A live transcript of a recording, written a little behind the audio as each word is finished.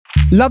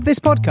Love this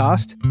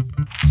podcast?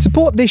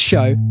 Support this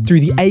show through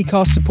the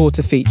Acast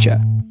supporter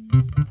feature.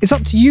 It's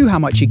up to you how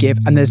much you give,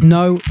 and there's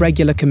no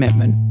regular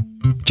commitment.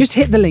 Just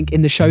hit the link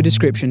in the show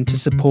description to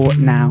support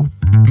now.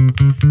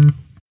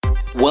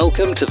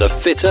 Welcome to the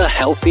Fitter,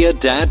 Healthier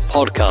Dad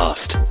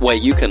podcast, where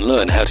you can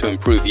learn how to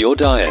improve your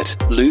diet,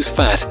 lose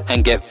fat,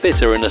 and get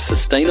fitter in a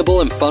sustainable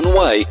and fun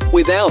way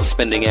without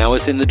spending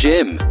hours in the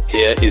gym.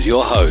 Here is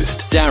your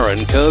host,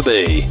 Darren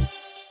Kirby.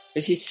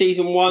 This is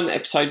season 1,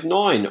 episode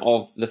 9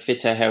 of the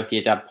Fitter,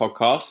 Healthier Dad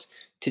podcast.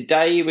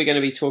 Today we're going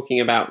to be talking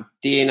about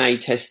DNA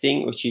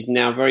testing, which is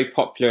now very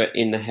popular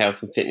in the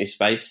health and fitness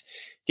space.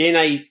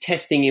 DNA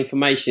testing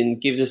information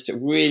gives us a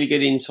really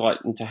good insight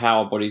into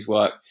how our bodies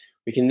work.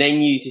 We can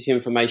then use this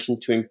information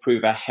to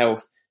improve our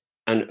health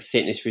and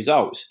fitness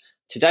results.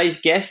 Today's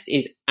guest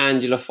is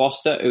Angela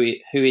Foster,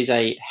 who is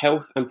a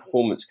health and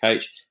performance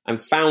coach and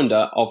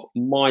founder of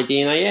My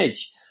DNA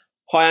Edge.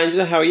 Hi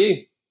Angela, how are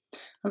you?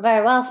 I'm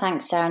very well,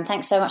 thanks, Darren.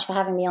 Thanks so much for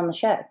having me on the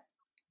show.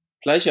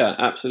 Pleasure,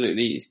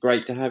 absolutely. It's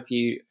great to have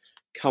you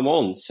come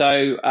on.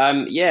 So,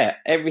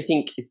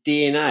 everything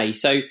DNA.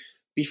 So,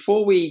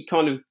 before we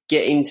kind of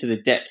get into the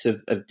depths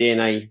of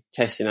DNA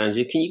testing,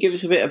 Angela, can you give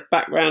us a bit of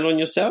background on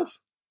yourself?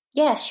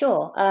 Yeah,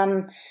 sure.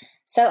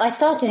 So I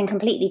started in a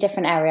completely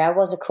different area. I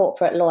was a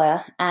corporate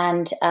lawyer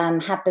and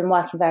had been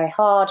working very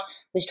hard,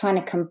 was trying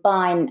to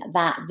combine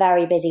that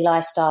very busy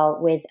lifestyle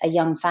with a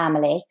young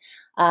family,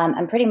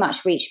 and pretty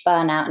much reached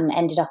burnout and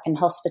ended up in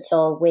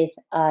hospital with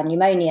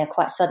pneumonia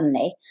quite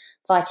suddenly,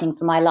 fighting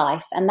for my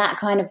life. And that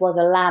kind of was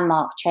a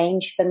landmark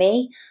change for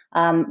me.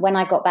 When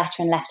I got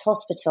better and left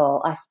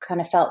hospital, I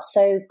kind of felt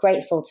so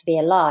grateful to be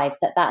alive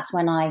that's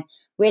when I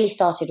really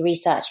started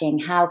researching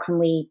how can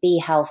we be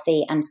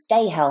healthy and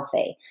stay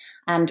healthy,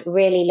 and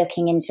really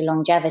looking into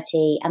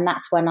longevity. And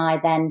that's when I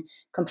then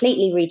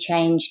completely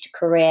rechanged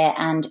career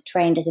and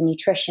trained as a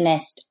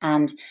nutritionist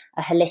and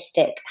a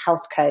holistic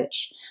health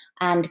coach,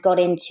 and got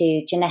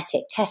into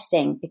genetic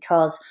testing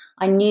because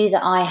I knew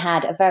that I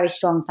had a very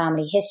strong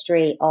family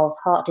history of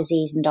heart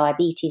disease and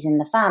diabetes in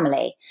the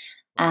family.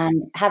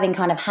 And having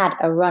kind of had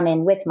a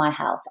run-in with my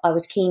health, I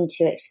was keen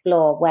to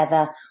explore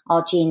whether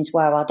our genes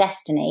were our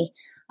destiny.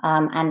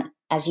 And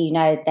as you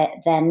know, that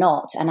they're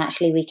not. And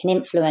actually we can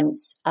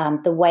influence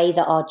the way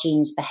that our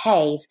genes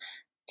behave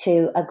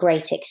to a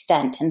great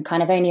extent. And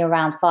kind of only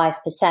around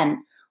 5%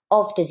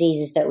 of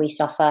diseases that we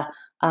suffer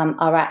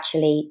are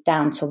actually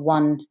down to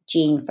one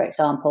gene, for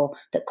example,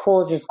 that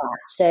causes that.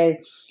 So,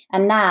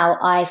 and now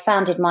I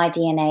founded My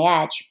DNA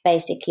Edge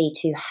basically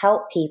to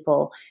help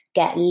people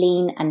get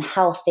lean and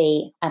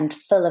healthy and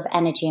full of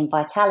energy and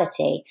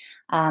vitality,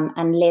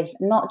 and live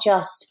not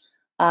just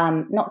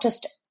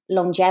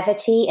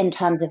longevity in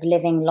terms of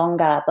living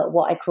longer, but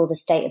what I call the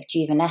state of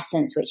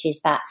juvenescence, which is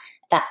that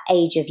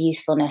age of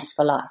youthfulness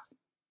for life.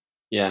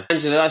 Yeah,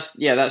 Angela,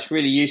 that's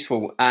really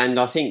useful. And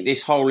I think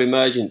this whole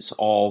emergence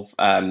of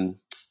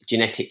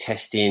genetic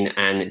testing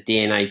and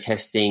DNA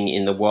testing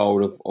in the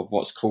world of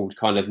what's called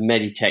kind of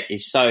Meditech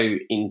is so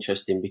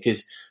interesting,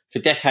 because for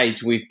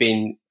decades we've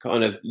been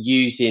kind of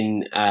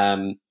using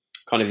kind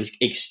of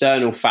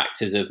external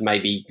factors of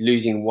maybe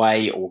losing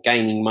weight or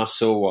gaining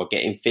muscle or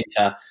getting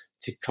fitter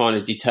to kind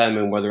of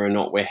determine whether or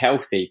not we're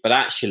healthy. But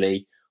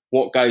actually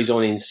what goes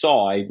on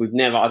inside,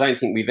 I don't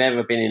think we've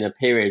ever been in a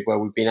period where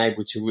we've been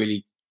able to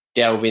really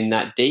delve in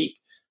that deep.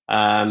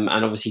 And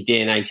obviously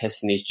DNA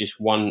testing is just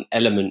one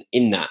element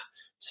in that.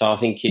 So I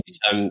think it's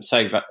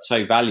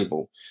so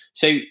valuable.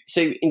 So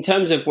in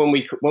terms of when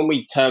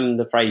we term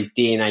the phrase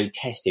DNA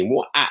testing,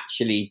 what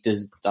actually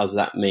does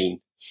that mean?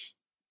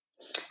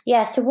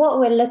 Yeah, so what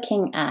we're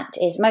looking at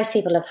is, most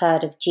people have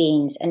heard of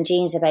genes, and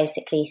genes are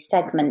basically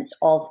segments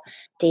of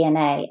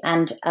DNA.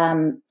 And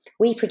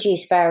we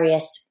produce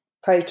various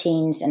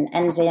proteins and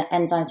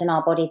enzymes in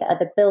our body that are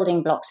the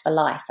building blocks for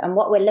life. And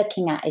what we're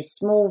looking at is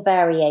small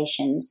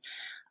variations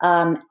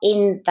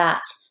in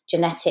that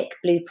genetic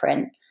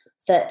blueprint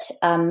that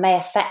may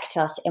affect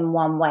us in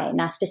one way.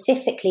 Now,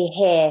 specifically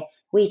here,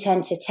 we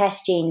tend to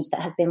test genes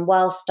that have been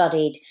well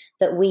studied,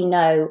 that we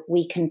know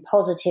we can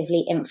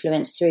positively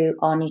influence through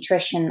our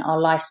nutrition, our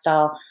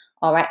lifestyle,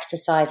 our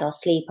exercise, our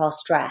sleep, our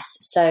stress.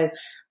 So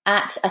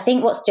I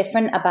think what's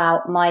different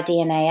about My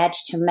DNA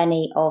Edge to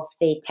many of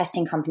the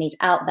testing companies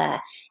out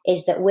there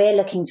is that we're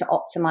looking to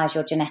optimize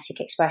your genetic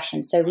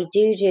expression. So we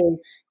do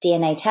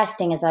DNA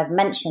testing, as I've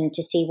mentioned,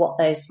 to see what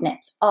those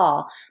SNPs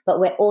are, but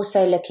we're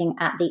also looking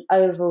at the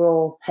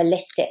overall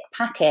holistic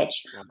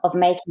package of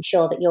making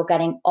sure that you're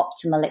getting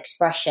optimal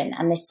expression.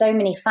 And there's so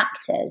many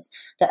factors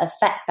that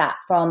affect that,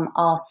 from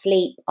our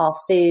sleep, our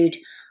food,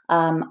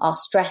 our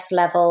stress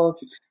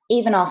levels.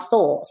 Even our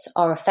thoughts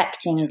are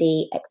affecting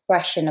the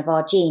expression of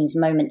our genes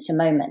moment to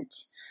moment.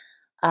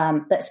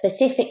 But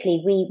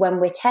specifically,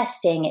 when we're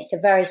testing, it's a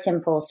very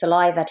simple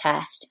saliva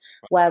test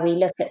where we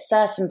look at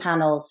certain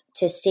panels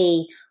to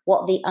see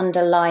what the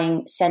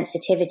underlying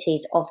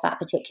sensitivities of that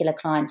particular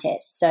client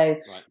is. So,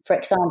 for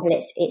example,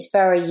 it's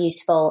very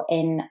useful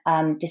in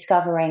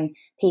discovering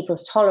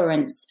people's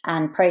tolerance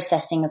and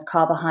processing of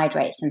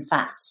carbohydrates and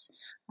fats.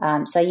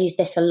 So I use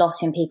this a lot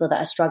in people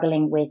that are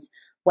struggling with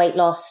weight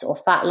loss or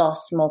fat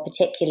loss more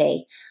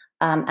particularly,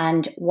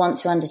 and want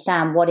to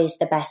understand what is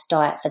the best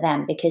diet for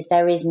them, because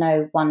there is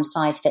no one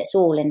size fits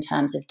all in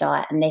terms of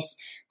diet. And this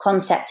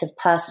concept of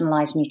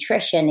personalized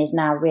nutrition is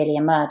now really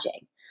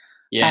emerging.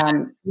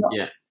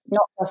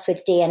 Not just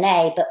with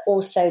DNA, but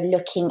also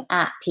looking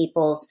at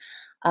people's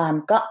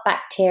gut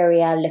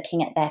bacteria,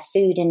 looking at their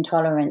food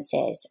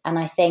intolerances. And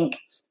I think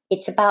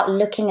it's about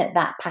looking at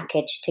that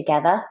package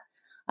together.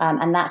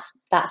 And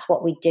that's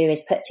what we do,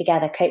 is put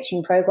together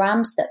coaching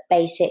programs that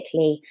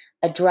basically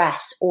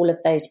address all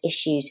of those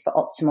issues for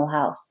optimal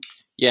health.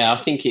 I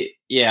think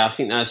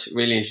that's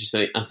really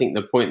interesting. I think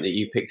the point that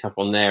you picked up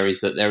on there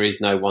is that there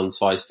is no one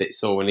size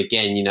fits all. And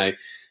again,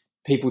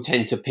 people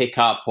tend to pick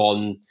up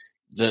on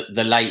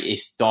the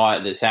latest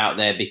diet that's out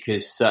there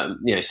because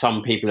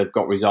some people have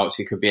got results.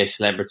 It could be a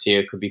celebrity,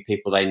 it could be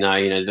people they know.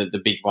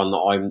 The big one that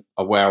I'm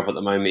aware of at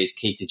the moment is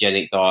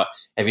ketogenic diet.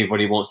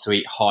 Everybody wants to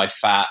eat high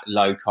fat,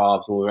 low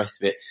carbs, all the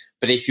rest of it.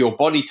 But if your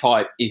body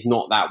type is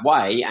not that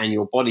way and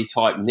your body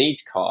type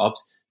needs carbs,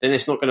 then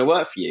it's not going to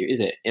work for you, is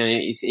it?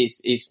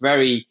 It's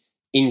very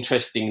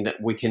interesting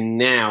that we can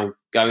now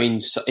go in,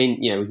 we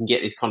can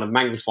get this kind of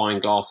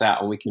magnifying glass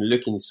out and we can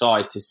look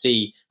inside to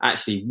see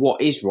actually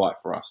what is right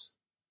for us.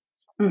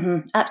 Mm-hmm,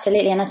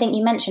 absolutely. And I think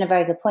you mentioned a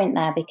very good point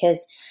there,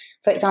 because,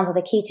 for example,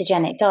 the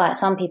ketogenic diet,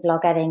 some people are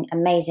getting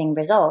amazing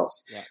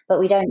results, but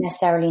we don't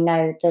necessarily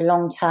know the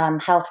long-term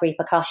health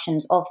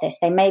repercussions of this.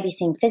 They may be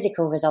seeing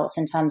physical results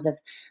in terms of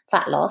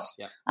fat loss.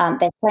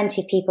 There's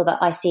plenty of people that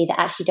I see that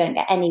actually don't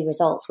get any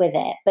results with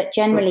it. But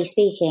generally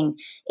speaking,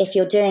 if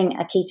you're doing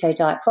a keto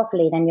diet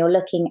properly, then you're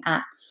looking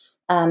at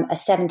a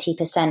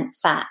 70%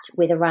 fat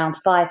with around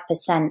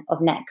 5% of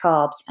net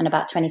carbs and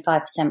about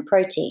 25%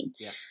 protein.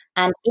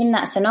 And in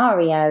that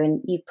scenario,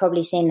 and you've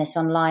probably seen this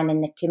online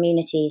in the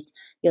communities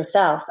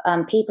yourself,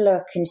 people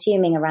are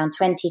consuming around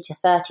 20 to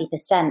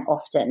 30%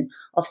 often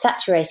of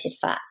saturated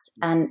fats.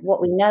 And what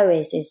we know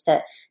is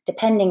that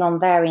depending on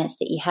variants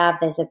that you have,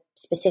 there's a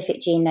specific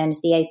gene known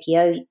as the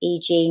APOE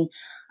gene.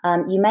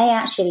 You may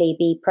actually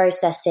be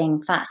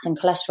processing fats and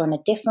cholesterol in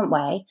a different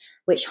way,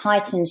 which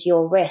heightens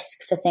your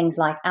risk for things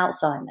like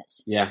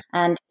Alzheimer's.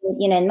 And,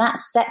 in that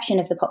section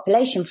of the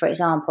population, for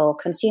example,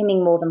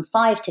 consuming more than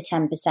 5 to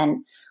 10%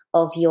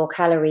 of your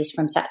calories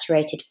from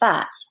saturated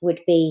fats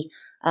would be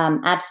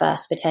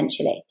adverse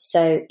potentially.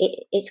 So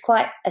it's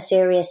quite a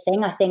serious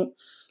thing. I think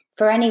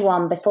for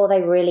anyone, before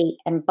they really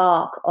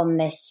embark on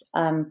this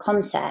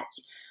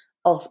concept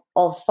of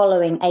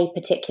following a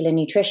particular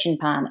nutrition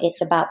plan,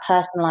 it's about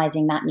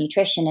personalizing that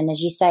nutrition. And as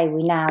you say,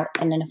 we now,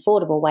 in an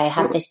affordable way,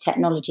 have this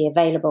technology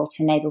available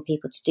to enable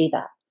people to do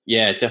that.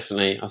 Yeah,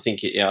 definitely. I think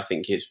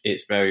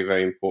it's very,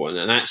 very important.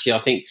 And actually, I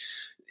think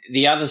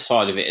the other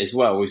side of it as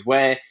well is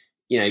where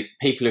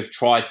people have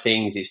tried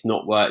things, it's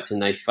not worked,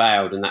 and they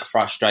failed, and that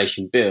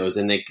frustration builds,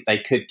 and they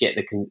could get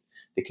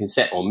the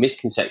concept or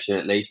misconception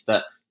at least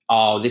that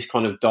this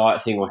kind of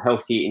diet thing or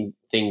healthy eating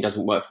thing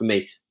doesn't work for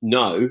me.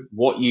 No,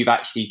 what you've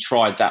actually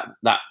tried,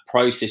 that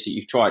process that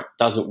you've tried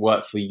doesn't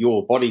work for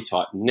your body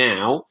type.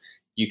 Now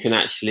you can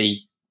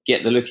actually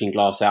get the looking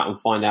glass out and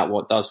find out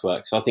what does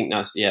work. So I think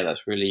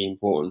that's really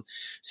important.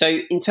 So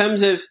in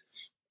terms of,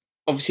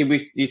 obviously,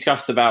 we've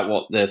discussed about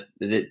what the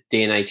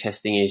DNA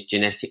testing is,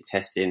 genetic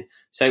testing.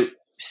 So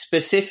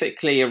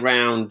specifically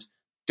around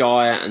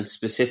diet and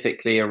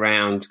specifically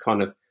around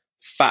kind of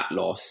fat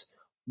loss,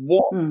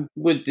 what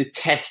would the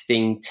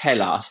testing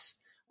tell us?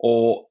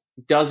 Or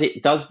does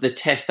the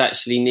test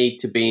actually need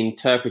to be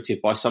interpreted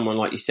by someone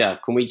like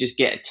yourself? Can we just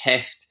get a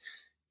test,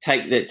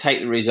 take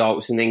the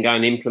results, and then go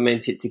and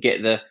implement it to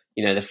get the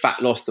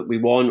fat loss that we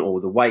want,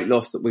 or the weight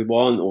loss that we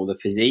want, or the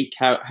physique?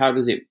 How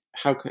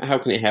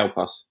can it help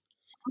us?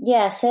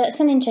 Yeah, so it's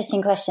an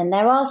interesting question.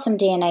 There are some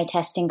DNA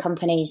testing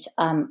companies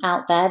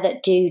out there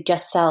that do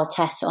just sell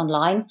tests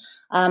online.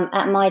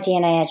 At My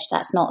DNA Edge,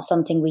 that's not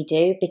something we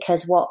do,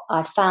 because what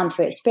I've found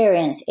through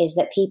experience is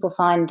that people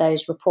find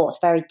those reports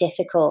very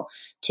difficult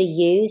to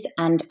use,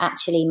 and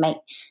actually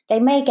they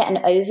may get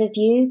an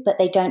overview, but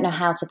they don't know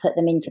how to put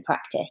them into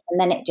practice.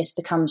 And then it just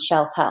becomes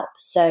shelf help.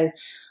 So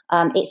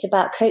it's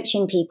about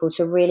coaching people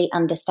to really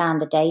understand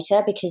the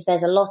data, because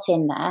there's a lot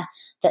in there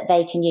that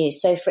they can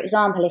use. So, for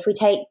example, if we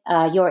take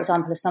your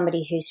example of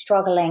somebody who's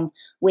struggling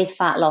with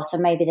fat loss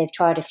and maybe they've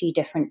tried a few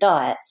different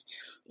diets,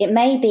 it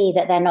may be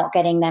that they're not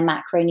getting their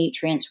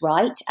macronutrients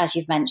right, as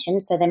you've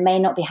mentioned. So they may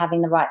not be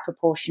having the right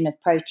proportion of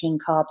protein,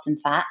 carbs,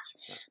 and fats.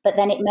 But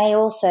then it may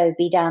also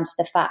be down to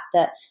the fact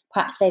that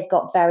perhaps they've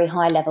got very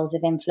high levels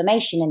of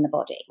inflammation in the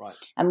body. Right.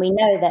 And we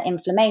know that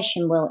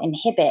inflammation will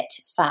inhibit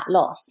fat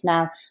loss.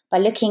 Now, by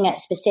looking at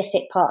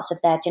specific parts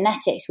of their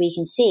genetics, we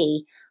can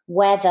see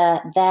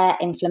whether their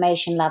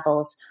inflammation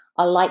levels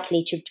are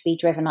likely to be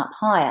driven up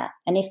higher.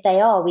 And if they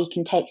are, we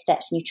can take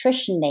steps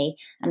nutritionally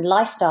and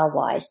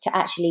lifestyle-wise to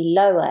actually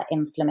lower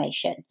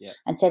inflammation. Yeah.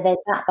 And so there's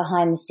that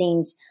behind the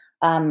scenes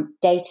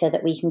data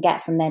that we can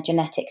get from their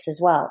genetics as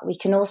well. We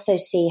can also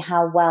see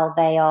how well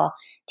they are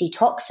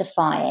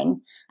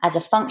detoxifying as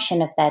a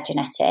function of their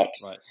genetics,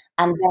 right,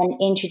 and then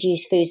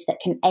introduce foods that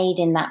can aid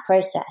in that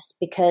process.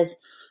 Because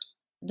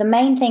the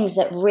main things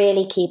that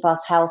really keep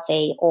us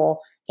healthy or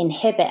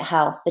inhibit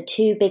health, the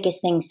two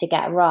biggest things to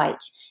get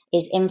right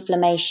is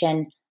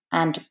inflammation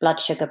and blood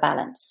sugar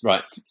balance.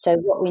 Right. So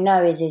what we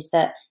know is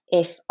that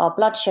if our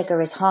blood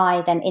sugar is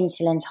high, then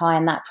insulin's high,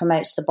 and that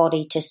promotes the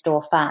body to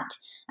store fat.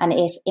 And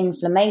if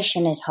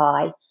inflammation is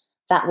high,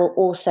 that will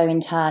also in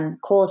turn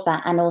cause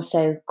that, and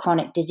also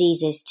chronic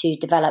diseases to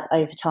develop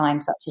over time,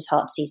 such as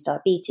heart disease,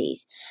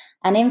 diabetes.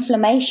 And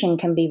inflammation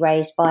can be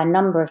raised by a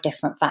number of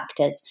different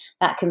factors.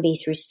 That can be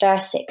through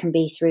stress, it can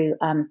be through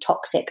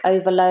toxic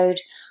overload,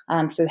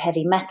 through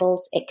heavy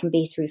metals, it can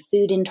be through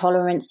food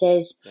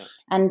intolerances. Yeah.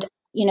 And,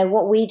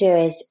 what we do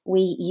is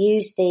we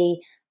use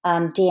the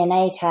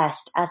DNA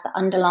test as the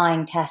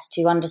underlying test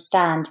to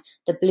understand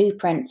the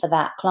blueprint for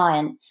that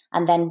client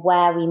and then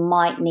where we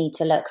might need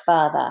to look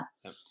further.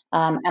 Yeah.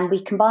 And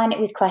we combine it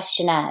with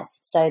questionnaires.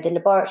 So the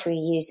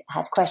laboratory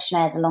has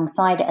questionnaires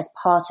alongside it as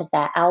part of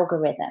their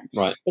algorithm.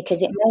 Right.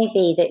 Because it may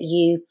be that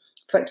you,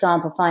 for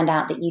example, find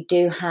out that you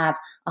do have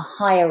a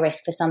higher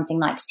risk for something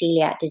like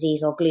celiac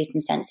disease or gluten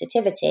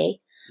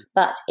sensitivity.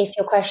 But if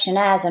your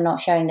questionnaires are not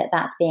showing that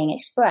that's being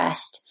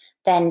expressed,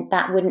 then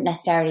that wouldn't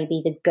necessarily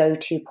be the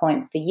go-to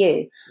point for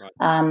you.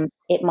 Right.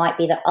 It might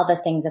be that other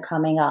things are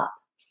coming up.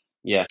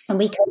 Yeah. And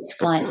we coach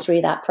clients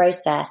through that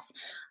process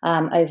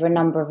over a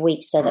number of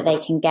weeks so that they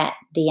can get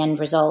the end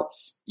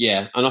results.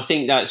 Yeah, and I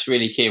think that's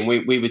really key. And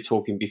we were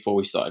talking before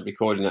we started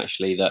recording,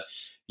 actually, that,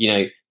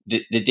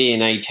 the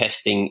DNA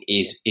testing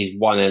is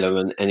one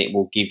element, and it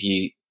will give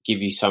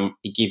you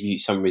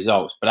some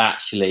results. But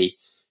actually,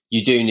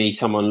 you do need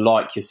someone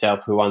like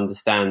yourself who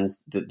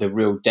understands the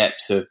real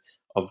depths of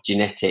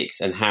genetics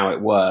and how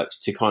it works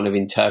to kind of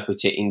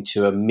interpret it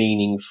into a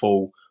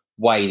meaningful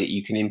way that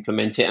you can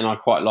implement it. And I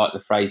quite like the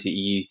phrase that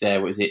you used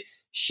there. Was it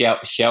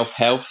shelf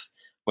health,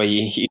 where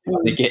you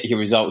kind of get your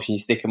results and you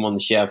stick them on the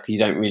shelf because you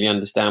don't really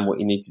understand what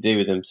you need to do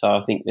with them. So I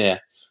think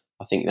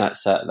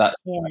that's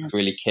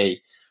really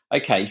key.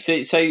 Okay,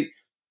 so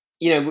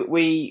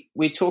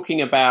we're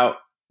talking about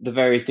the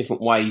various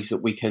different ways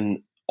that we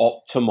can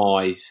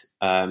optimize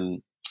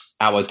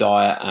our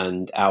diet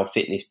and our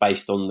fitness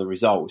based on the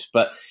results,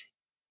 but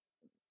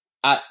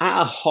at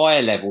a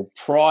higher level,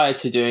 prior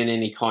to doing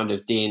any kind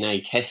of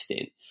DNA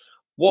testing,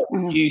 what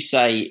would you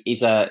say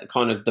is a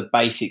kind of the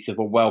basics of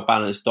a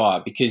well-balanced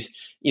diet? Because,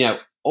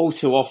 all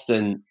too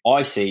often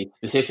I see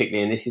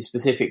specifically, and this is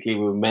specifically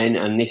with men,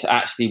 and this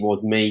actually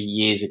was me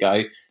years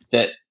ago,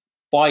 that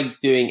by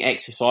doing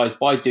exercise,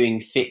 by doing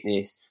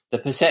fitness, the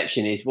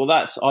perception is, well,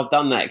 I've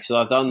done that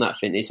exercise, I've done that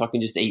fitness, I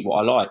can just eat what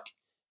I like.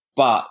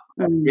 But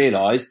I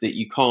realised that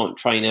you can't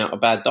train out a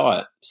bad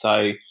diet.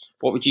 So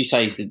what would you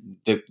say is the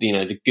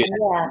good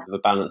of a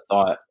balanced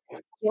diet?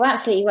 You're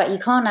absolutely right. You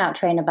can't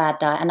out-train a bad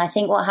diet. And I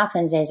think what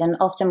happens is, and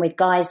often with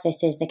guys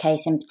this is the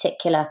case in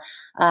particular,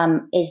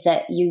 is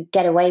that you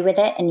get away with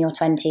it in your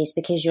 20s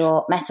because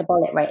your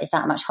metabolic rate is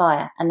that much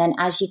higher. And then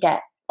as you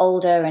get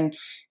older and,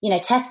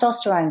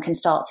 testosterone can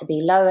start to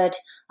be lowered,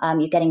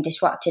 you're getting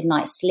disrupted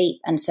night's sleep.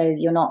 And so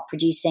you're not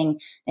producing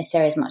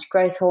necessarily as much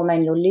growth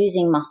hormone. You're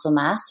losing muscle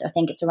mass. I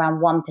think it's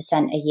around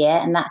 1% a year,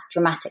 and that's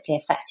dramatically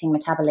affecting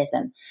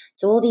metabolism.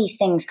 So all these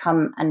things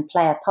come and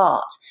play a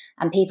part.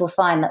 And people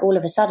find that all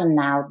of a sudden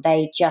now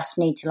they just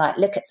need to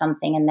look at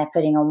something and they're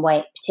putting on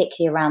weight,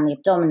 particularly around the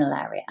abdominal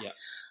area. Yeah.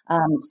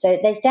 So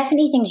there's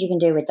definitely things you can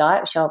do with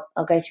diet, which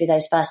I'll go through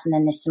those first. And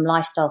then there's some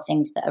lifestyle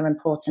things that are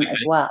important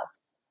as well.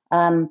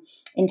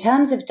 In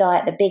terms of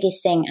diet, the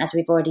biggest thing, as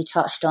we've already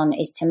touched on,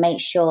 is to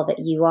make sure that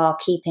you are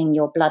keeping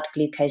your blood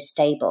glucose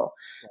stable.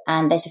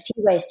 And there's a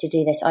few ways to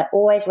do this. I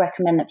always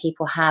recommend that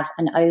people have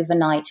an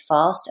overnight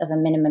fast of a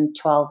minimum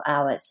 12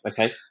 hours.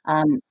 Okay.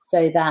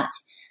 So that,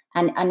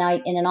 and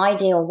in an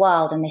ideal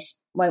world, and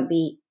this won't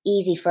be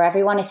easy for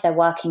everyone if they're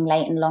working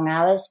late and long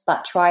hours,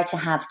 but try to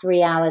have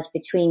 3 hours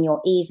between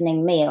your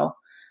evening meal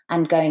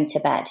and going to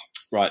bed.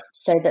 Right.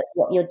 So that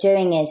what you're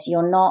doing is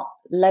you're not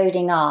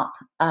loading up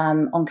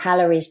on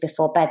calories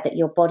before bed that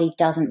your body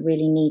doesn't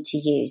really need to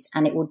use,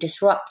 and it will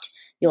disrupt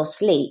your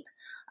sleep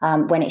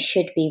when it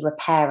should be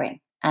repairing.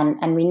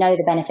 And we know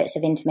the benefits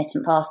of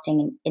intermittent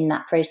fasting in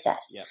that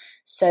process. Yeah.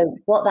 So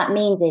what that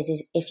means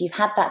is if you've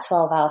had that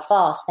 12-hour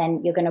fast,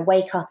 then you're going to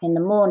wake up in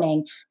the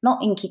morning,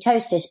 not in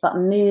ketosis, but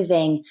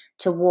moving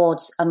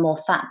towards a more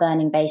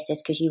fat-burning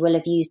basis because you will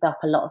have used up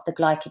a lot of the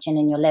glycogen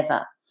in your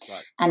liver.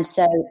 Right. And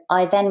so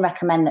I then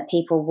recommend that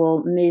people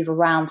will move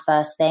around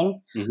first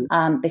thing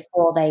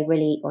before they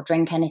really or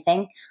drink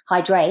anything.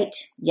 Hydrate,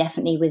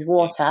 definitely with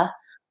water,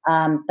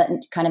 but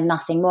kind of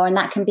nothing more. And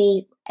that can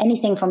be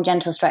anything from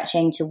gentle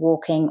stretching to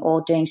walking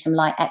or doing some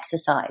light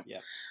exercise.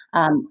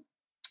 Yeah.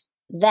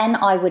 Then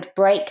I would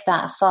break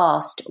that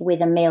fast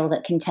with a meal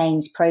that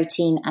contains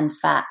protein and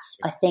fats.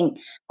 I think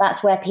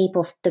that's where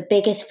the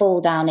biggest fall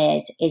down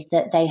is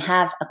that they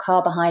have a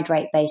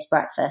carbohydrate-based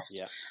breakfast.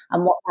 Yeah.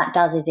 And what that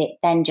does is it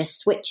then just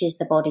switches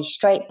the body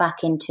straight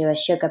back into a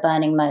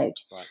sugar-burning mode.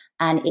 Right.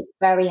 And it's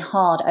very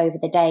hard over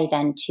the day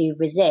then to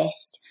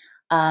resist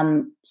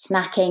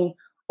snacking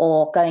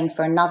or going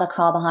for another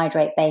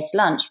carbohydrate-based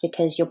lunch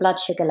because your blood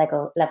sugar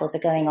levels are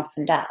going up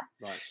and down.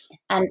 Right.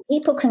 And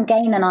people can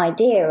gain an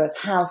idea of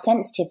how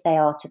sensitive they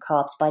are to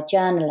carbs by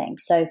journaling.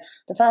 So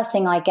the first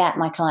thing I get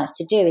my clients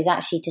to do is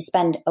actually to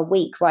spend a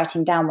week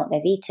writing down what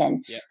they've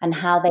eaten and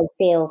how they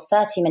feel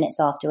 30 minutes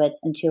afterwards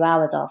and 2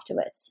 hours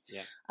afterwards.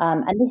 Yeah.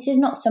 And this is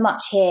not so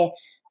much here.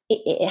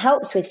 It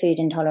helps with food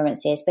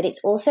intolerances, but it's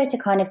also to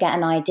kind of get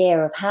an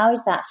idea of how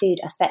is that food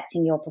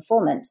affecting your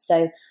performance.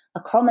 So a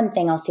common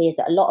thing I'll see is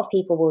that a lot of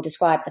people will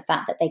describe the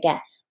fact that they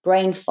get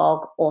brain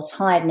fog or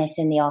tiredness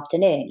in the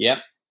afternoon.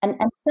 Yeah. And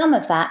some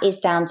of that is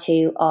down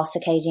to our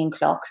circadian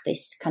clock,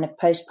 this kind of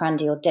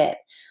postprandial dip.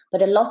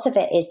 But a lot of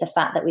it is the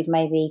fact that we've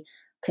maybe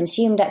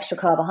consumed extra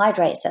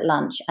carbohydrates at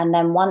lunch. And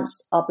then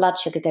once our blood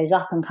sugar goes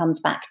up and comes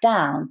back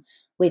down,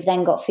 we've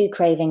then got food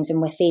cravings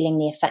and we're feeling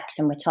the effects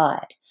and we're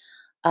tired.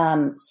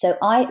 So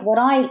what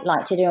I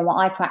like to do and what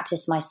I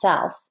practice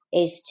myself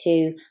is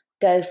to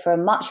go for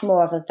much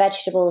more of a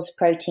vegetables,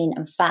 protein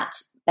and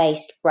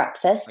fat-based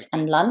breakfast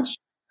and lunch,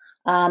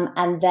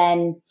 and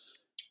then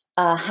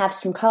have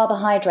some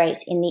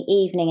carbohydrates in the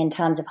evening in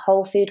terms of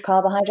whole food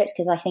carbohydrates,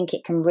 because I think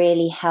it can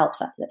really help.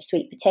 Like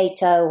sweet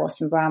potato or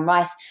some brown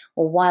rice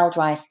or wild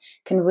rice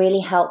can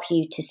really help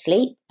you to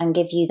sleep and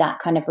give you that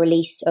kind of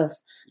release of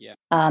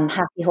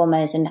happy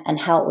hormones and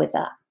help with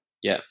that.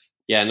 Yeah.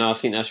 Yeah, no, I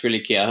think that's really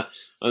key, and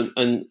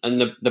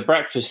the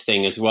breakfast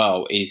thing as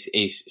well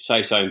is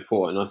so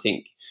important. I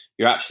think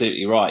you're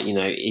absolutely right. You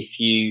know, if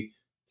you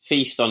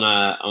feast on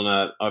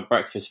a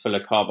breakfast full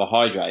of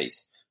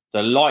carbohydrates,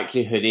 the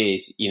likelihood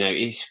is, you know,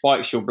 it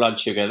spikes your blood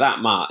sugar that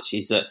much.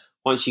 Is that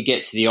once you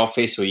get to the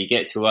office or you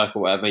get to work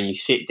or whatever, and you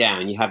sit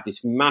down, you have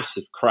this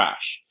massive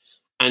crash,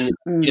 and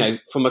you know,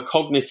 from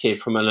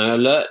an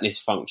alertness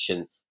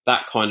function,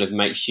 that kind of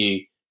makes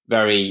you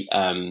very,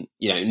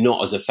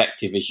 not as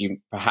effective as you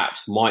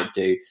perhaps might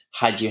do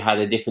had you had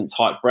a different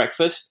type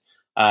breakfast.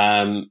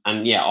 And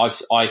yeah,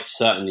 I've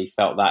certainly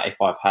felt that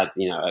if I've had,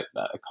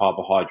 a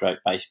carbohydrate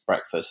based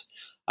breakfast.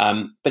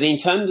 But in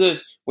terms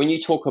of when you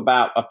talk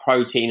about a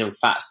protein and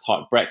fats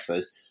type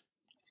breakfast,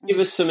 give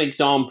us some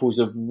examples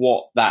of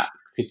what that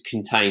could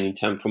contain in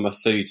terms from a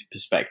food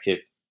perspective.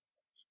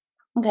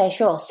 Okay,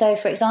 sure. So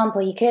for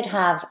example, you could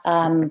have,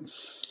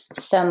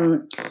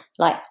 some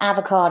like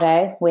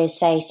avocado with,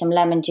 say, some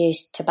lemon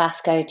juice,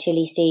 Tabasco,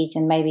 chili seeds,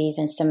 and maybe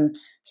even some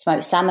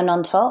smoked salmon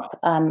on top.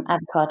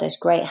 Avocado is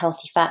great,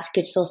 healthy fats,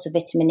 good source of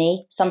vitamin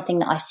E. Something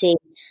that I see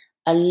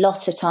a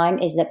lot of time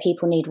is that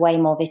people need way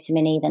more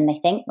vitamin E than they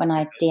think when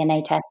I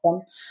DNA test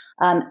them.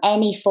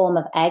 Any form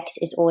of eggs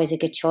is always a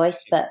good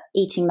choice, but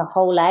eating the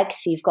whole egg,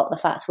 so you've got the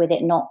fats with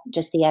it, not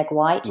just the egg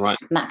white. Right.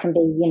 And that can be,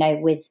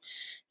 with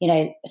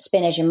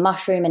spinach and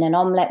mushroom in an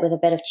omelette with a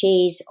bit of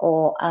cheese,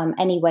 or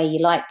any way you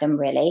like them,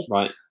 really.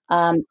 Right.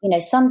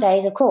 Some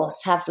days, of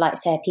course, have, like,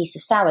 say, a piece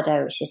of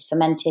sourdough, which is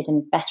fermented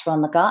and better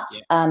on the gut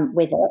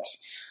with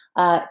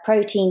it.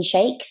 Protein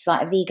shakes,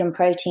 like a vegan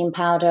protein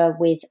powder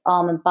with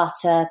almond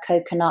butter,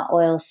 coconut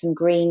oil, some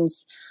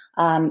greens,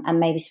 and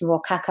maybe some raw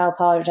cacao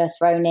powder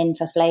thrown in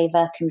for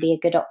flavor can be a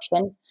good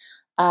option.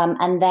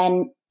 And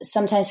then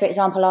sometimes, for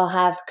example, I'll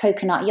have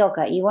coconut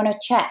yogurt. You want to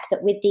check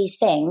that with these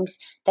things,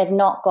 they've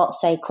not got,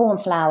 say, corn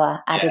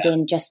flour added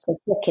in just to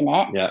thicken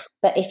it. Yeah.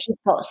 But if you've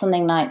got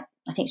something like,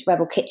 I think it's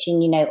Rebel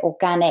Kitchen,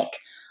 organic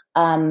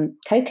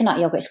coconut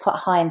yogurt, is quite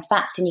high in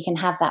fats, and you can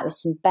have that with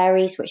some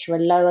berries, which are a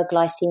lower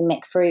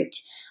glycemic fruit,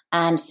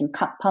 and some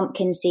cut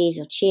pumpkin seeds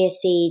or chia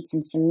seeds,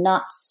 and some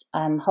nuts,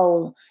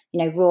 whole,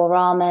 raw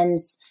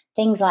almonds.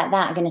 Things like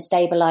that are going to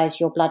stabilize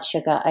your blood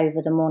sugar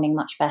over the morning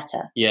much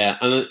better. Yeah,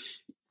 and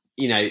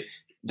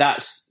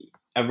that's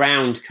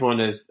around kind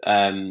of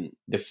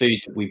the food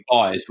that we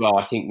buy as well.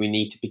 I think we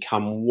need to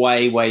become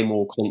way, way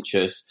more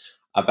conscious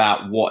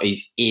about what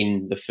is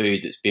in the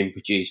food that's being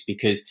produced,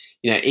 because,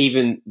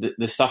 even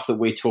the stuff that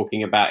we're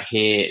talking about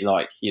here,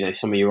 like,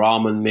 some of your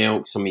almond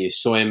milk, some of your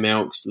soy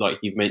milks, like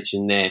you've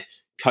mentioned there,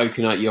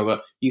 coconut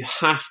yogurt, you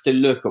have to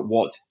look at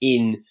what's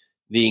in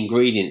the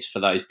ingredients for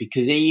those,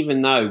 because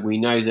even though we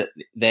know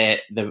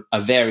that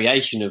a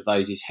variation of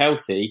those is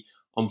healthy,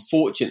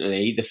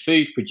 unfortunately, the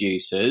food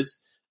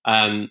producers,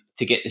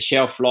 to get the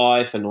shelf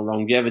life and the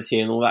longevity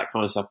and all that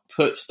kind of stuff,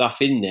 put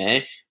stuff in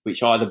there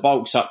which either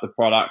bulks up the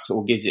product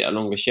or gives it a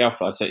longer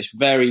shelf life. So it's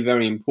very,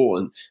 very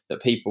important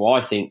that people,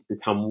 I think,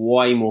 become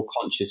way more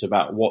conscious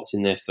about what's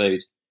in their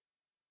food.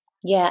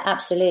 Yeah,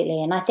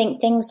 absolutely. And I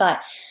think things like,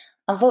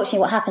 unfortunately,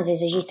 what happens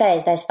is, as you say,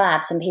 is there's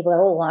fads and people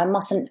go, I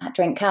mustn't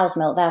drink cow's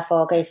milk, therefore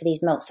I'll go for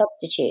these milk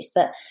substitutes.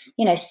 But,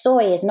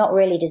 soy is not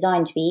really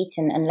designed to be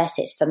eaten unless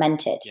it's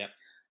fermented. Yeah.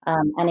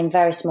 And in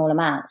very small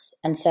amounts.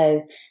 And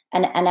so,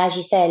 and as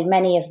you say,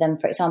 many of them,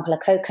 for example, a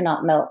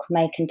coconut milk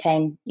may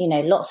contain,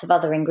 lots of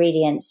other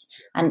ingredients,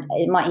 and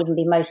it might even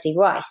be mostly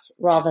rice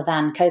rather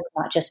than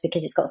coconut, just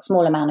because it's got a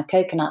small amount of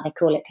coconut, they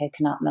call it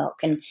coconut milk.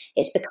 And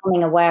it's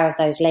becoming aware of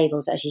those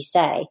labels, as you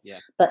say,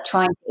 but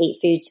trying to eat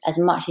foods as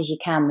much as you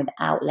can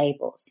without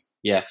labels.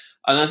 Yeah,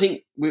 and I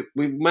think we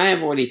may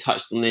have already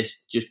touched on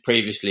this just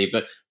previously,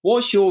 but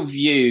what's your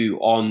view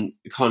on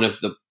kind of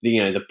the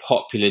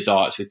popular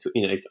diets?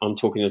 I'm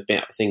talking a bit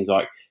about things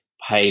like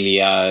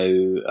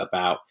paleo,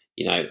 about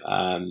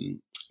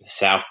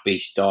South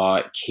Beach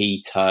diet,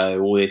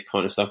 keto, all this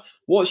kind of stuff.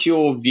 What's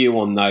your view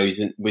on those,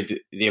 and with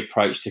the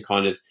approach to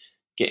kind of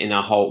getting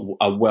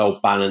a well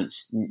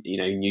balanced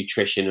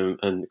nutrition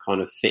and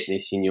kind of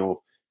fitness in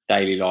your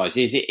daily lives?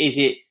 Is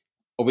it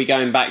Are we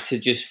going back to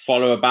just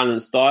follow a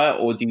balanced diet,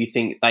 or do you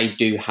think they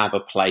do have a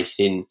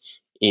place in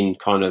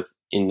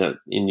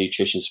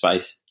nutrition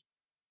space?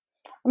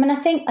 I mean, I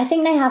think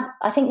they have.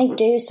 I think they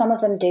do. Some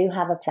of them do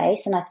have a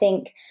place, and I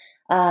think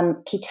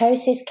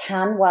ketosis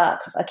can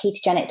work, a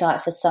ketogenic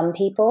diet for some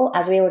people.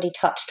 As we already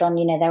touched on,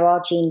 there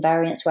are gene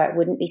variants where it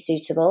wouldn't be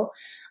suitable.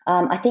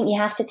 I think you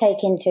have to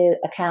take into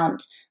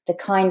account the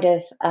kind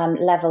of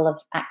level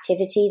of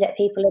activity that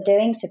people are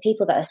doing. So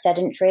people that are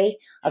sedentary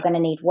are going to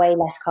need way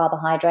less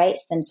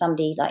carbohydrates than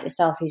somebody like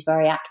yourself who's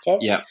very active.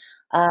 Yeah.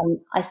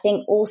 I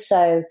think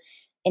also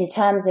in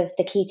terms of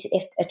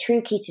if a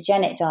true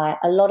ketogenic diet,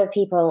 a lot of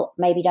people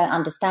maybe don't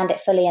understand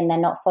it fully and they're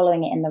not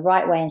following it in the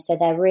right way. And so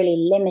they're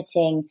really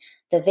limiting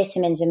the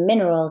vitamins and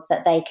minerals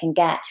that they can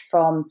get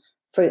from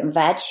fruit and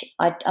veg.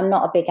 I'm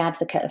not a big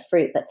advocate of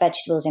fruit, but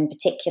vegetables in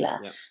particular.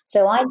 Yeah.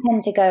 So I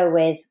tend to go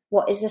with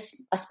what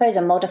is, I suppose,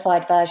 a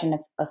modified version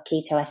of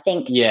keto. I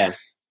think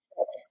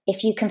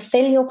if you can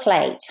fill your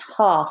plate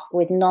half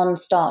with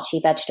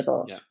non-starchy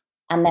vegetables,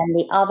 and then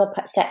the other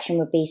section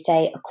would be,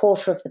 say, a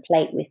quarter of the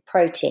plate with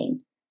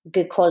protein,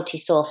 good quality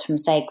source from,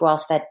 say,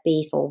 grass-fed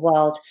beef or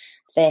wild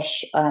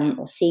fish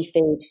or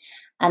seafood,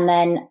 and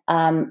then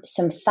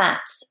some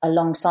fats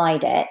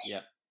alongside it.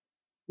 Yeah.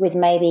 With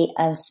maybe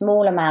a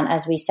small amount,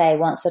 as we say,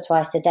 once or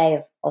twice a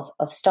day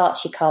of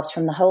starchy carbs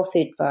from the whole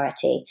food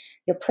variety,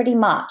 you're pretty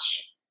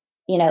much,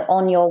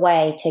 on your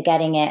way to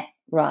getting it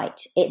right.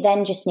 It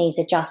then just needs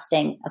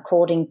adjusting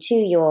according to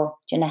your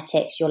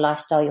genetics, your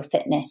lifestyle, your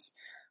fitness,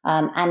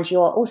 and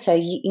your also,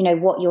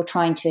 what you're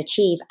trying to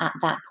achieve at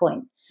that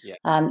point.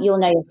 Yeah. You'll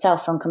know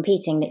yourself from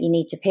competing that you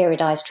need to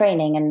periodize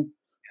training,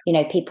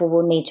 and, people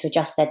will need to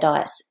adjust their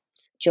diets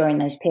during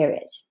those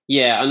periods.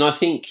 Yeah, and I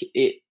think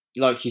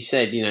like you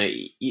said,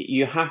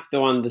 you have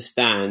to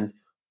understand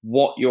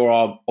what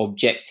your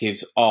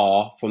objectives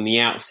are from the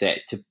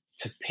outset to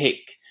pick,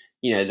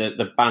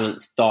 the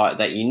balanced diet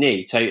that you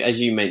need. So as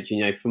you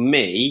mentioned, for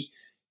me,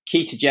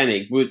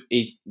 ketogenic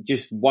it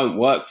just won't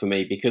work for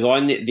me, because I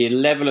need the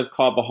level of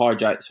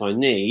carbohydrates I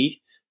need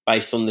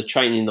based on the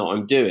training that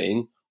I'm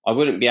doing. I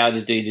wouldn't be able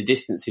to do the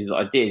distances that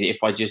I did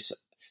if I just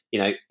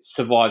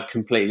survive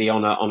completely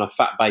on a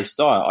fat-based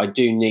diet. I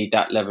do need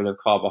that level of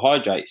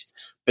carbohydrates,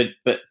 but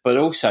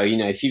also,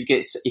 if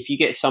you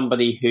get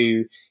somebody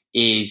who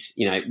is,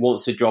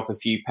 wants to drop a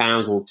few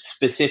pounds, or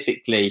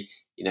specifically,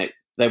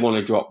 they want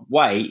to drop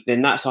weight,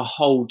 then that's a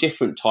whole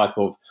different type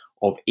of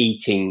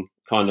eating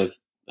kind of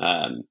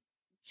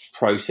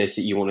process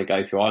that you want to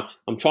go through.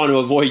 I'm trying to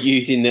avoid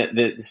using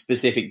the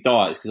specific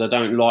diets, because I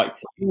don't like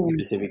to use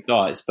specific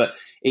diets, but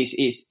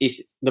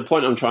it's the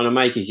point I'm trying to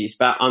make is it's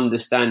about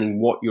understanding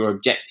what your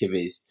objective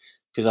is,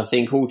 because I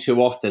think all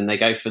too often they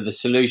go for the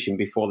solution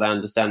before they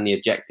understand the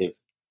objective.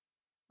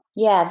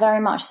 Yeah, very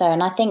much so.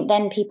 And I think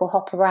then people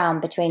hop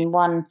around between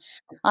one.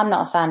 I'm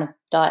not a fan of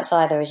diets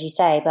either, as you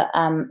say, but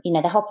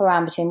they hop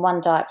around between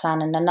one diet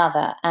plan and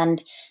another,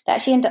 and they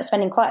actually end up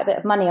spending quite a bit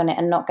of money on it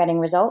and not getting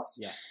results.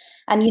 Yeah.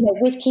 And,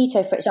 with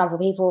keto, for example,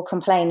 people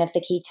complain of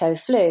the keto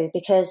flu,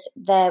 because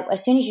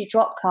as soon as you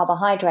drop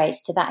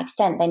carbohydrates to that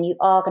extent, then you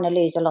are going to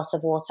lose a lot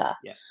of water.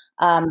 Yeah.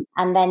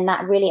 And then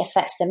that really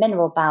affects the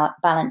mineral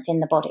balance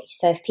in the body.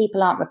 So if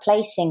people aren't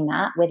replacing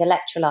that with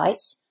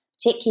electrolytes,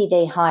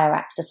 particularly the higher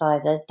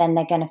exercisers, then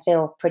they're going to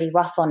feel pretty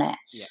rough on it.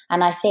 Yeah.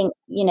 And I think,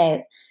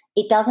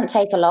 it doesn't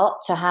take a lot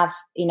to have,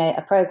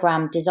 a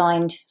program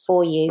designed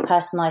for you,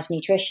 personalized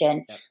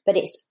nutrition, but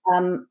it's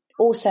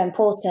also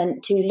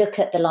important to look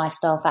at the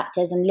lifestyle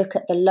factors and look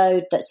at the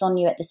load that's on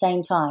you at the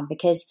same time,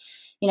 because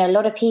a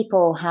lot of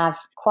people have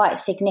quite a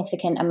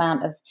significant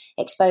amount of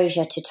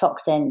exposure to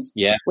toxins,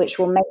 which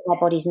will make their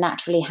bodies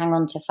naturally hang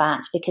on to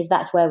fat, because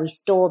that's where we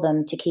store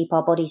them to keep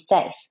our bodies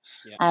safe.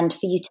 Yeah. And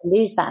for you to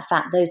lose that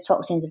fat, those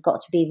toxins have got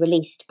to be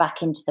released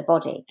back into the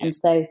body. Yeah. And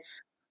so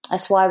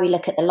that's why we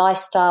look at the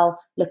lifestyle,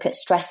 look at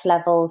stress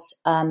levels.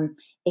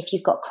 If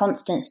you've got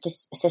constant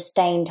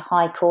sustained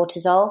high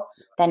cortisol,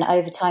 then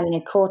over time,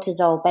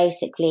 cortisol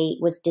basically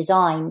was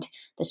designed,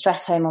 the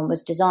stress hormone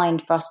was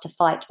designed for us to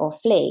fight or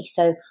flee.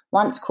 So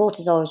once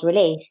cortisol is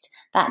released,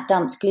 that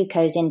dumps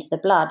glucose into the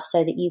blood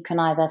so that you can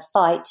either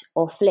fight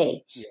or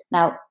flee. Yeah.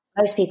 Now,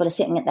 most people are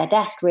sitting at their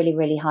desk really,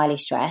 really highly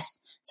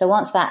stressed. So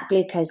once that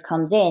glucose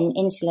comes in,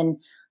 insulin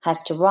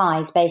has to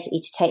rise basically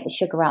to take the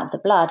sugar out of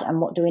the blood.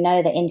 And what do we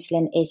know? That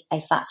insulin is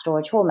a fat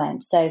storage hormone.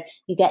 So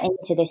you get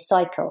into this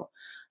cycle.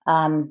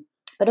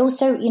 But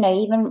also,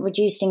 even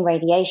reducing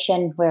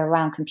radiation. We're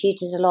around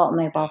computers a lot,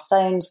 mobile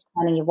phones,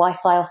 turning your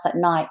Wi-Fi off at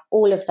night.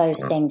 All of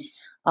those things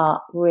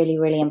are really,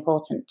 really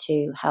important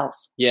to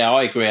health. Yeah,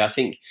 I agree. I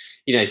think,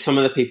 some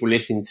of the people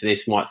listening to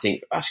this might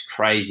think that's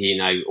crazy,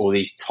 all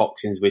these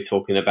toxins we're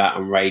talking about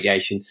and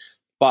radiation.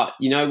 But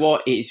you know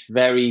what? It's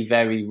very,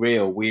 very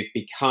real. We've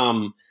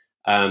become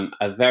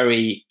a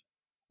very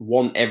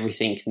want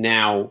everything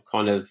now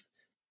kind of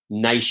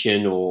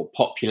nation or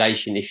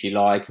population, if you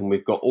like. And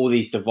we've got all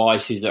these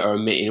devices that are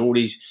emitting all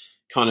these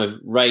kind of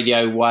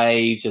radio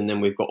waves. And then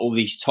we've got all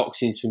these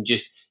toxins from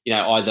just,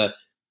 either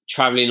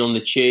traveling on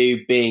the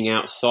tube, being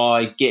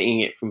outside, getting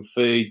it from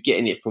food,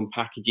 getting it from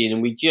packaging.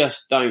 And we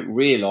just don't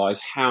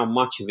realize how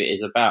much of it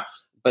is about.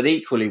 But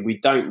equally, we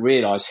don't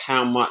realize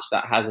how much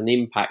that has an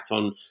impact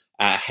on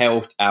our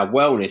health, our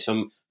wellness.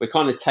 And we're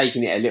kind of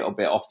taking it a little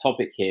bit off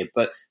topic here,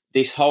 but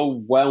this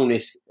whole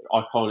wellness,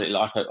 I call it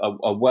like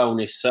a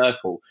wellness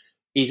circle,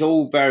 is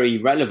all very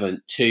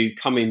relevant to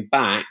coming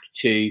back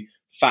to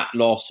fat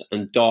loss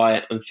and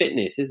diet and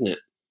fitness, isn't it?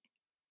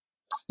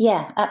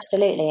 Yeah,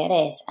 absolutely, it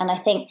is. And I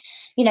think,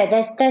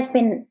 there's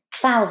been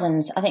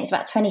thousands, I think it's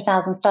about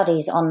 20,000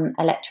 studies on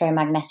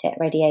electromagnetic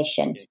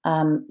radiation,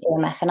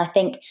 EMF. And I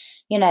think,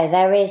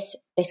 there is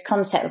this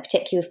concept,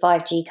 particularly with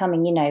 5G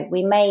coming,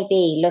 we may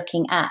be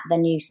looking at the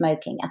new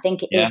smoking. I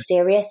think it is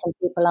serious and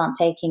people aren't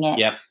taking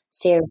it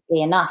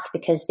seriously enough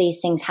because these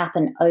things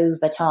happen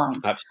over time,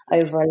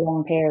 over a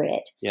long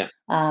period. Yeah.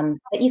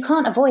 But you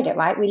can't avoid it,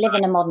 right? We live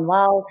in a modern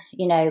world,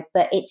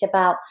 but it's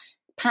about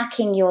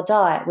packing your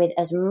diet with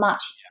as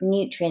much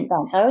nutrient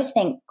dense. I always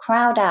think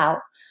crowd out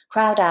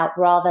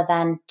rather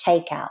than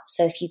take out.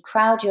 So if you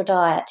crowd your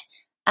diet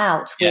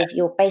out with,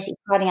 you're basically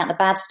crowding out the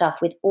bad stuff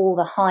with all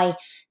the high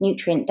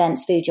nutrient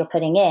dense food you're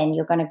putting in,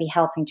 you're going to be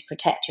helping to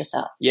protect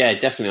yourself. Yeah,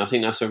 definitely. I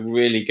think that's a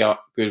really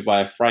good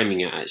way of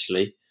framing it,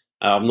 actually.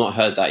 I've not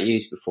heard that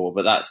used before,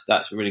 but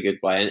that's a really good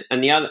way.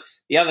 And the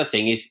other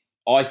thing is,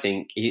 I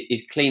think,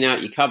 is clean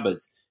out your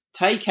cupboards.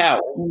 Take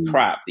out all the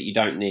crap that you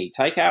don't need.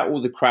 Take out all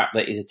the crap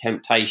that is a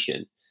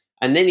temptation.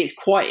 And then it's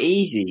quite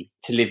easy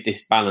to live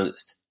this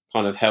balanced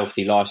kind of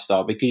healthy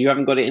lifestyle because you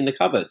haven't got it in the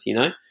cupboard, You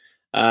can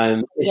go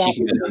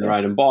down the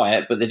road and buy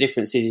it. But the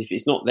difference is if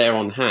it's not there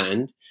on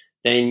hand,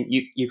 then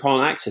you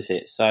can't access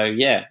it. So,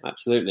 yeah,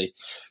 absolutely.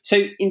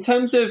 So in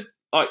terms of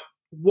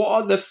what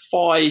are the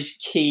 5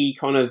 key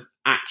kind of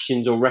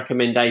actions or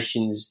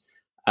recommendations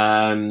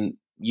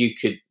you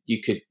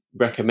could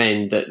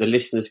recommend that the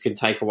listeners can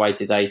take away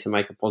today to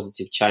make a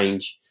positive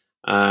change,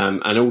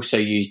 and also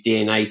use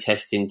DNA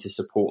testing to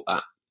support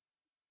that?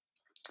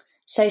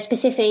 So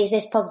specifically, is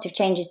this positive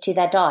changes to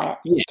their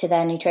diets, to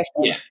their nutrition?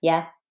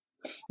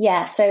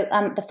 Yeah. So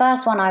the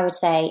first one I would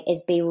say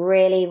is be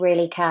really,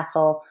 really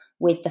careful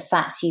with the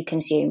fats you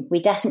consume.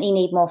 We definitely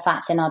need more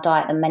fats in our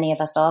diet than many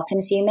of us are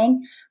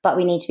consuming, but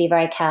we need to be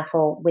very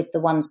careful with the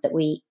ones that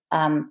we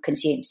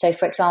consume. So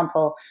for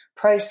example,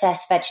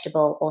 processed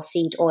vegetable or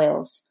seed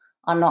oils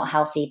are not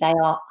healthy. They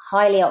are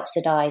highly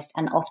oxidized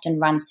and often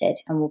rancid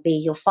and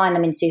you'll find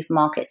them in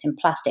supermarkets in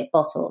plastic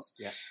bottles,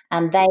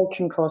 and they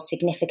can cause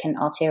significant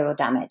arterial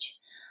damage.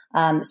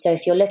 So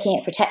if you're looking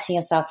at protecting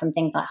yourself from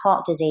things like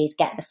heart disease,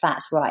 get the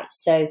fats right.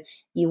 So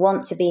you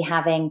want to be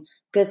having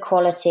good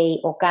quality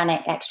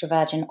organic extra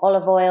virgin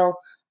olive oil,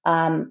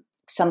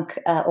 some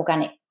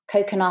organic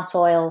coconut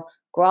oil,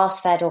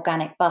 grass-fed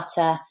organic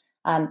butter,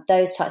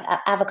 those types,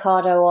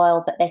 avocado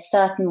oil, but there's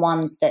certain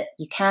ones that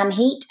you can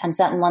heat and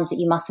certain ones that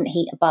you mustn't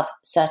heat above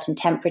certain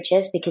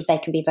temperatures because they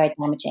can be very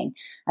damaging.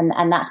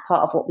 And that's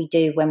part of what we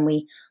do when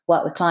we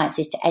work with clients,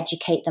 is to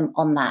educate them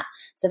on that.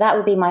 So that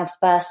would be my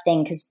first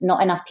thing, because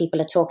not enough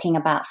people are talking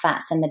about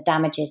fats and the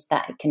damages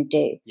that it can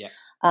do.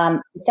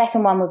 The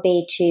second one would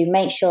be to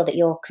make sure that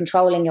you're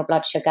controlling your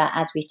blood sugar,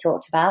 as we've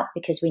talked about,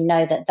 because we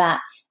know that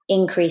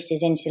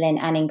increases insulin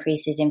and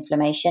increases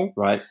inflammation.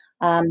 Right.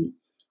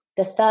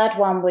 The third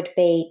one would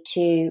be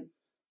to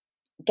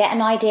get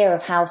an idea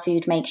of how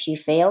food makes you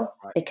feel,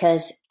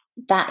 because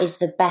that is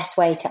the best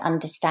way to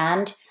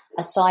understand,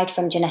 aside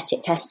from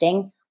genetic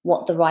testing,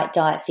 what the right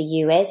diet for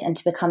you is, and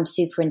to become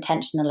super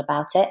intentional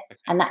about it.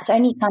 And that's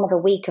only kind of a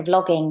week of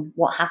logging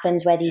what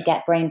happens, whether you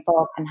get brain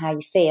fog and how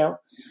you feel.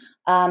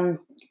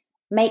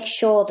 Make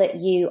sure that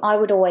I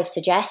would always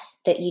suggest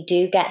that you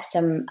do get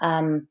some,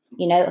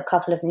 a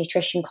couple of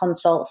nutrition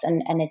consults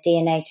and a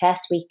DNA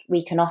test.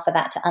 We can offer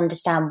that to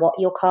understand what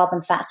your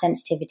carbon fat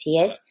sensitivity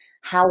is,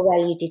 how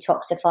well you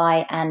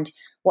detoxify, and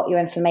what your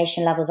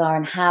inflammation levels are,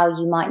 and how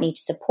you might need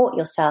to support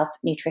yourself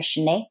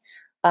nutritionally.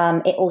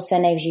 It also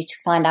enables you to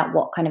find out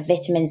what kind of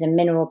vitamins and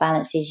mineral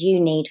balances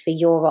you need for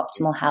your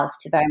optimal health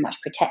to very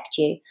much protect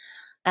you.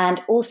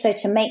 And also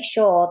to make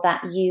sure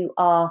that you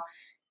are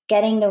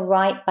getting the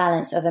right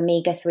balance of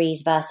omega-3s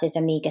versus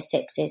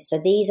omega-6s. So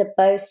these are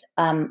both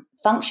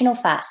functional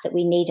fats that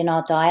we need in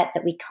our diet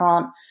that we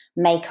can't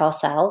make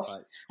ourselves.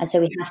 Right. And so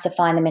we have to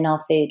find them in our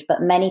food.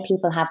 But many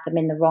people have them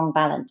in the wrong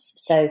balance.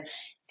 So,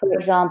 for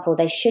example,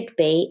 they should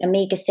be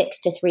omega-6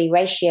 to 3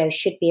 ratio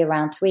should be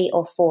around 3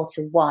 or 4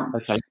 to 1.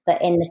 Okay.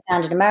 But in the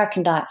standard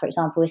American diet, for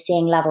example, we're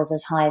seeing levels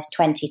as high as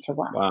 20 to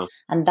 1. Wow.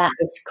 And that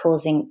is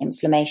causing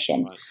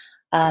inflammation.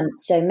 Right.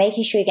 So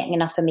making sure you're getting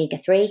enough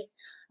omega-3.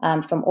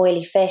 from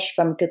oily fish,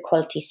 from good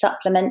quality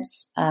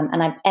supplements.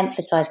 And I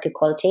emphasize good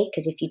quality,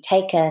 because if you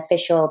take a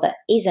fish oil that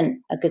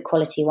isn't a good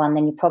quality one,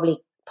 then you're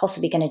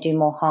possibly going to do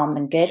more harm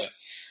than good.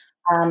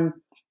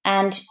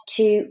 And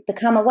to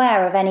become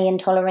aware of any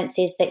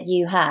intolerances that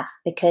you have,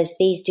 because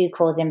these do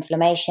cause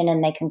inflammation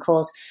and they can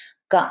cause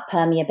gut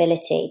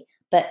permeability,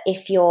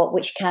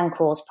 which can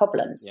cause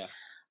problems. Yeah.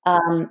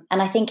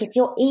 And I think if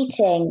you're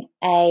eating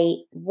a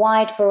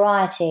wide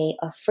variety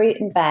of fruit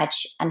and veg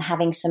and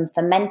having some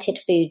fermented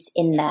foods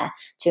in there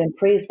to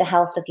improve the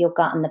health of your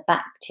gut and the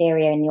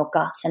bacteria in your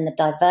gut and the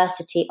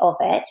diversity of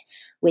it,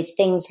 with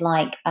things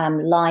like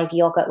live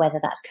yogurt, whether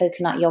that's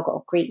coconut yogurt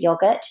or Greek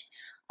yogurt,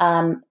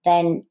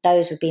 then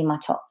those would be my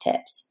top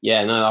tips.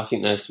 Yeah, no, I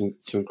think there's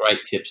some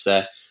great tips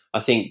there. I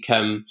think,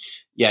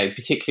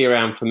 particularly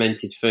around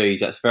fermented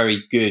foods, that's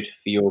very good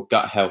for your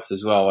gut health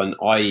as well. And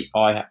I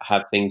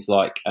have things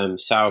like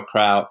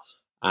sauerkraut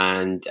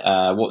and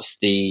what's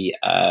the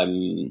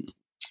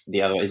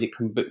other? Is it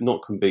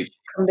not kombucha?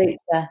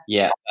 Kombucha.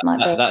 Yeah,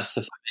 that's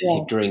the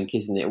fermented drink,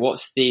 isn't it?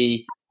 What's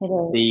the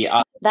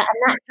that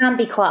can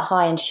be quite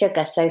high in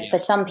sugar. So for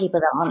some people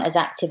that aren't as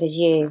active as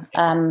you,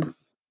 I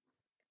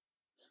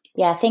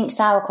think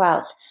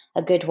sauerkraut's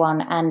a good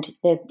one, and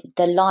the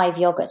live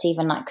yogurts,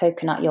 even like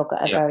coconut yogurt,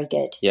 are very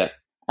good. Yeah,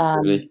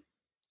 really.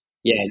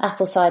 Yeah.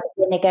 Apple cider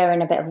vinegar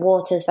and a bit of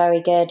water is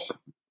very good,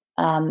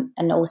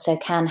 and also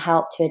can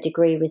help to a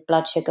degree with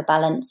blood sugar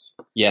balance.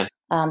 Yeah.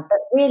 But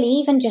really,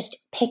 even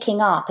just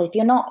picking up, if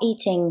you're not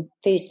eating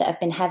foods that have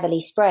been heavily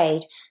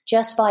sprayed,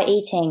 just by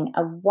eating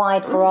a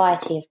wide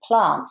variety of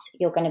plants,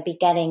 you're going to be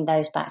getting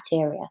those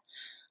bacteria.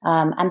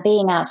 And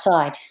being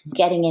outside,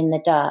 getting in the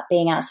dirt,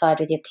 being outside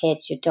with your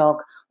kids, your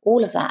dog,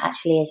 all of that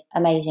actually is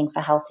amazing for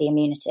healthy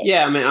immunity.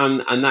 Yeah, I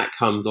mean, and that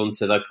comes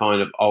onto the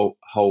kind of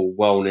whole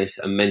wellness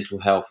and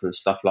mental health and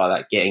stuff like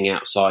that. Getting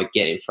outside,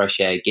 getting fresh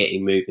air,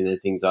 getting moving, and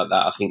things like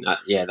that. I think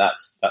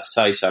that's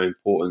so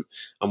important,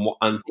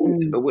 and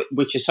things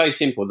which are so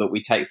simple that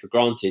we take for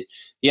granted.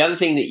 The other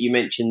thing that you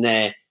mentioned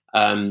there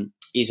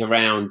is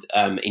around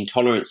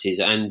intolerances,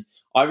 and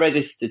I read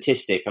a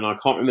statistic, and I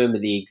can't remember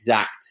the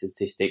exact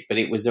statistic, but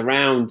it was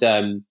around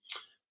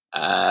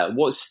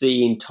what's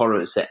the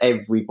intolerance that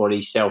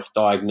everybody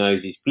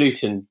self-diagnoses?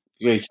 Gluten.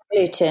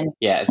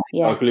 Yeah,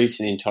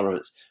 gluten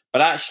intolerance.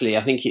 But actually,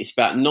 I think it's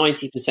about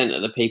 90%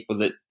 of the people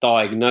that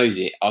diagnose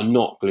it are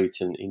not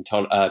gluten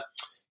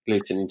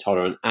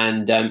intolerant.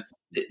 And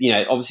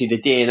obviously, the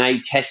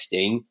DNA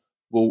testing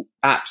will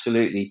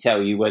absolutely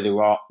tell you whether you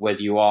are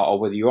or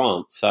whether you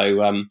aren't.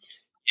 So.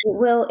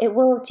 It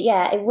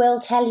will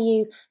tell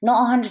you,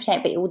 not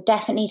 100%, but it will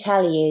definitely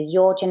tell you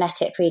your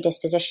genetic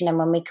predisposition. And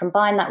when we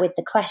combine that with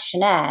the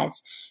questionnaires,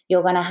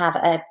 you're going to have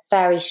a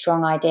very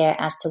strong idea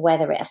as to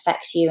whether it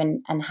affects you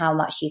and how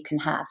much you can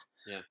have.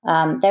 Yeah.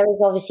 There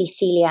is obviously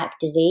celiac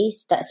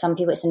disease, that some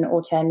people, it's an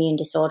autoimmune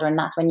disorder, and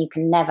that's when you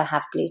can never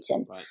have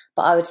gluten. Right.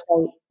 But I would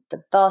say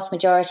the vast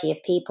majority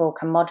of people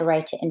can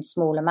moderate it in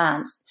small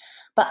amounts.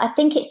 But I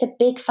think it's a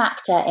big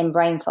factor in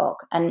brain fog,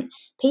 and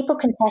people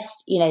can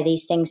test,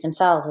 these things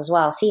themselves as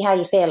well. See how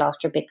you feel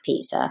after a big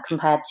pizza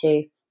compared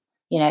to,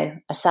 a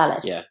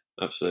salad. Yeah,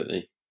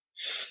 absolutely.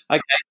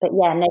 Okay. But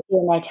no,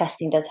 DNA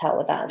testing does help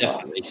with that as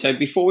Definitely. well. So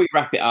before we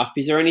wrap it up,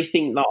 is there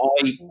anything that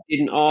I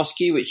didn't ask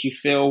you which you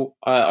feel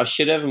I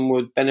should have and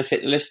would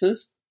benefit the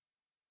listeners?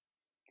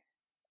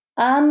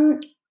 I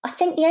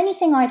think the only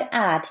thing I'd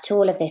add to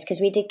all of this, because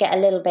we did get a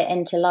little bit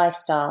into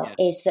lifestyle,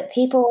 is that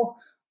people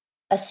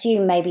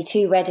assume maybe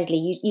too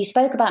readily. You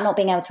spoke about not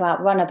being able to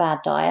outrun a bad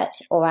diet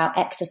or out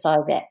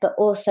exercise it, but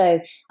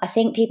also I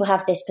think people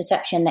have this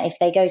perception that if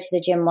they go to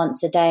the gym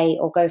once a day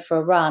or go for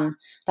a run,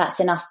 that's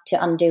enough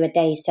to undo a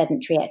day's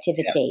sedentary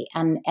activity,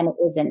 and it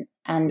isn't.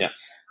 And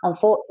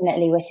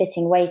unfortunately, we're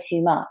sitting way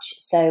too much.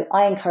 So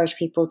I encourage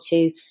people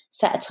to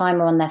set a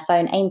timer on their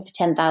phone, aim for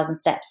 10,000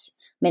 steps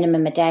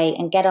minimum a day,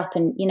 and get up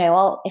and,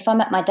 if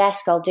I'm at my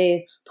desk, I'll do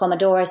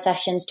Pomodoro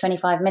sessions,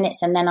 25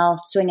 minutes, and then I'll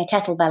swing a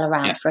kettlebell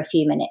around for a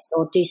few minutes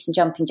or do some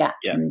jumping jacks.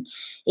 Yeah. And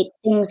it's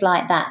things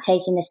like that,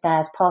 taking the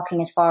stairs,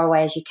 parking as far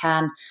away as you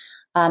can.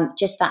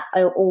 Just that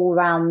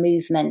all-round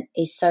movement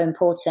is so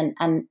important.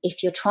 And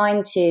if you're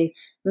trying to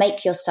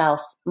make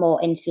yourself more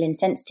insulin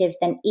sensitive,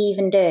 then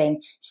even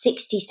doing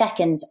 60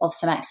 seconds of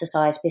some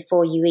exercise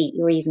before you eat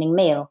your evening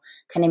meal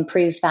can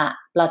improve that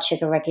blood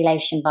sugar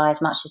regulation by as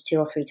much as 2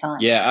 or 3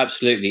 times. Yeah,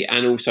 absolutely.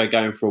 And also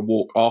going for a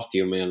walk after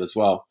your meal as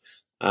well.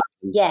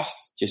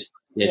 Yes. Just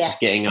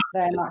getting up.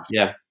 Very much.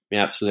 Yeah,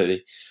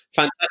 absolutely.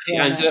 Fantastic,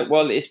 Angela.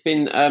 Well, it's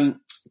been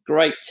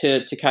great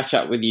to catch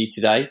up with you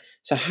today.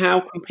 So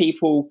how can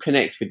people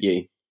connect with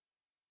you?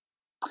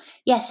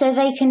 Yeah, so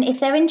they can, if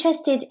they're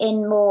interested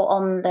in more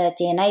on the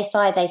DNA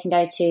side, they can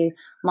go to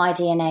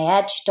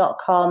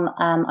mydnaedge.com.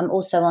 I'm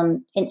also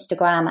on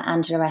Instagram at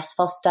Angela S.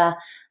 Foster,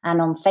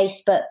 and on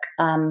Facebook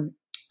on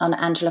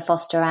Angela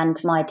Foster and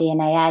My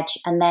DNA Edge.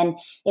 And then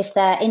if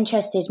they're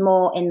interested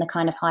more in the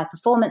kind of high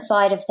performance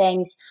side of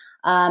things,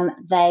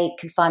 they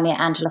can find me at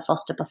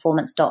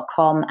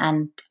angelafosterperformance.com,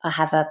 and I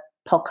have a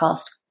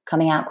podcast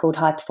coming out called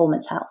High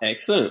Performance Health.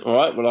 Excellent. All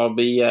right. Well, I'll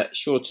be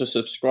sure to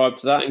subscribe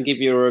to that and give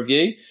you a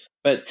review.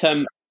 But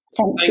thank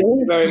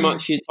you very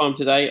much for your time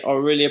today. I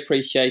really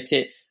appreciate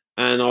it.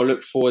 And I'll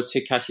look forward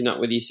to catching up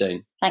with you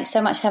soon. Thanks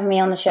so much for having me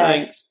on the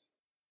show.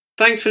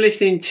 Thanks for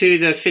listening to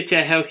the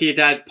Fitter, Healthier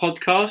Dad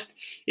podcast.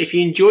 If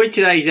you enjoyed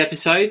today's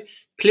episode,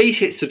 please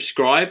hit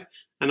subscribe.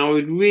 And I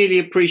would really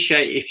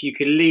appreciate if you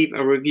could leave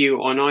a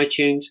review on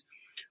iTunes.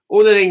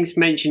 All the links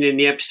mentioned in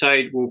the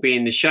episode will be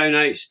in the show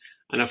notes,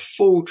 and a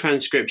full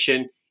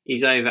transcription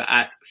is over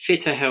at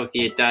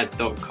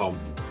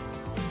fitterhealthierdad.com.